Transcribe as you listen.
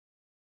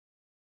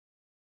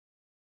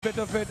bit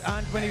of it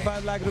and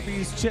 25 lakh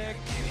rupees check.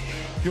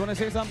 You want to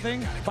say something?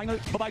 Final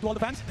bye-bye to all the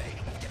fans.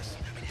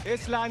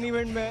 इस LAN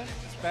event में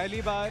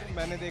पहली बार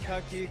मैंने देखा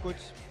कि कुछ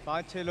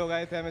 5-6 लोग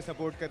आए थे हमें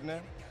सपोर्ट करने.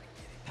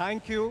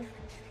 Thank you.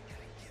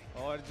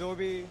 और जो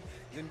भी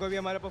जिनको भी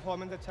हमारा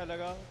परफॉर्मेंस अच्छा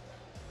लगा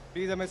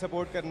प्लीज़ हमें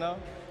सपोर्ट करना.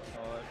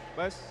 और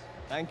बस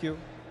thank you.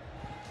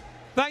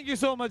 Thank you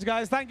so much,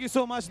 guys. Thank you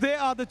so much. They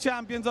are the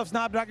champions of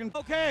Snapdragon.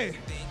 Okay.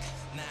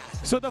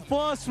 So the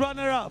first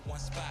runner-up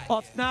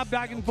of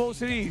Snapdragon 4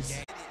 Series.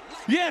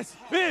 Yes,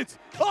 it's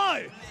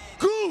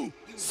Akop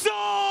Soul!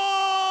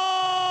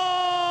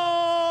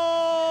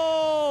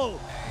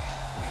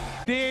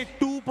 Day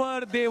 2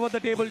 पर they were the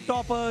table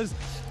toppers.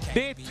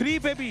 Day 3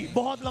 पे भी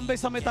बहुत लंबे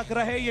समय तक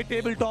रहे ये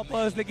table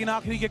toppers, लेकिन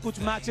आखिरी के कुछ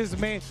मैचेस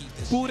में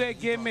पूरे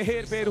गेम में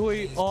हेर फेर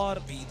हुई और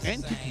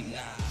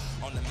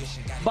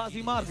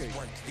बाजी मार गई.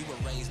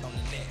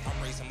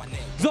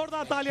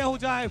 जोरदार तालियां हो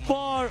जाए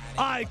for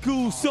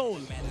Akop Soul.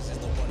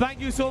 Thank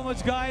you so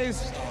much,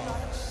 guys.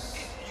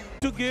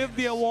 To give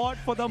the award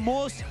for the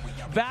most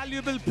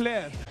valuable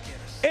player,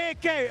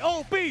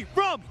 Akop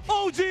from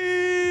OG.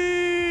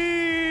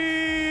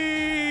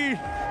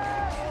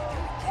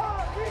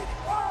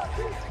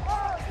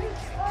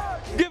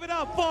 Give it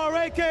up for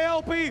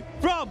Akop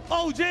from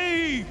OG.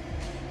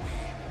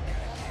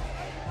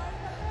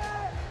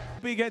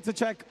 He gets a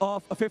check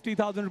of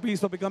 50,000 rupees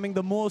for becoming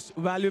the most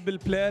valuable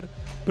player.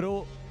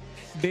 Bro,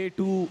 day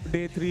 2,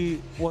 day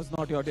 3 was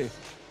not your day.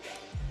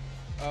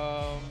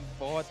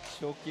 बहुत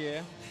शौक की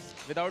है.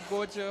 Without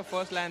coach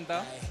first LAN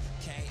था.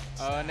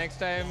 Next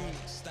time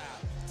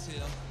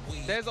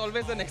there's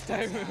always the next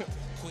time.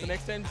 So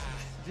next time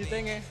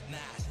जीतेंगे.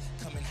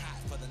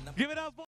 Give it up.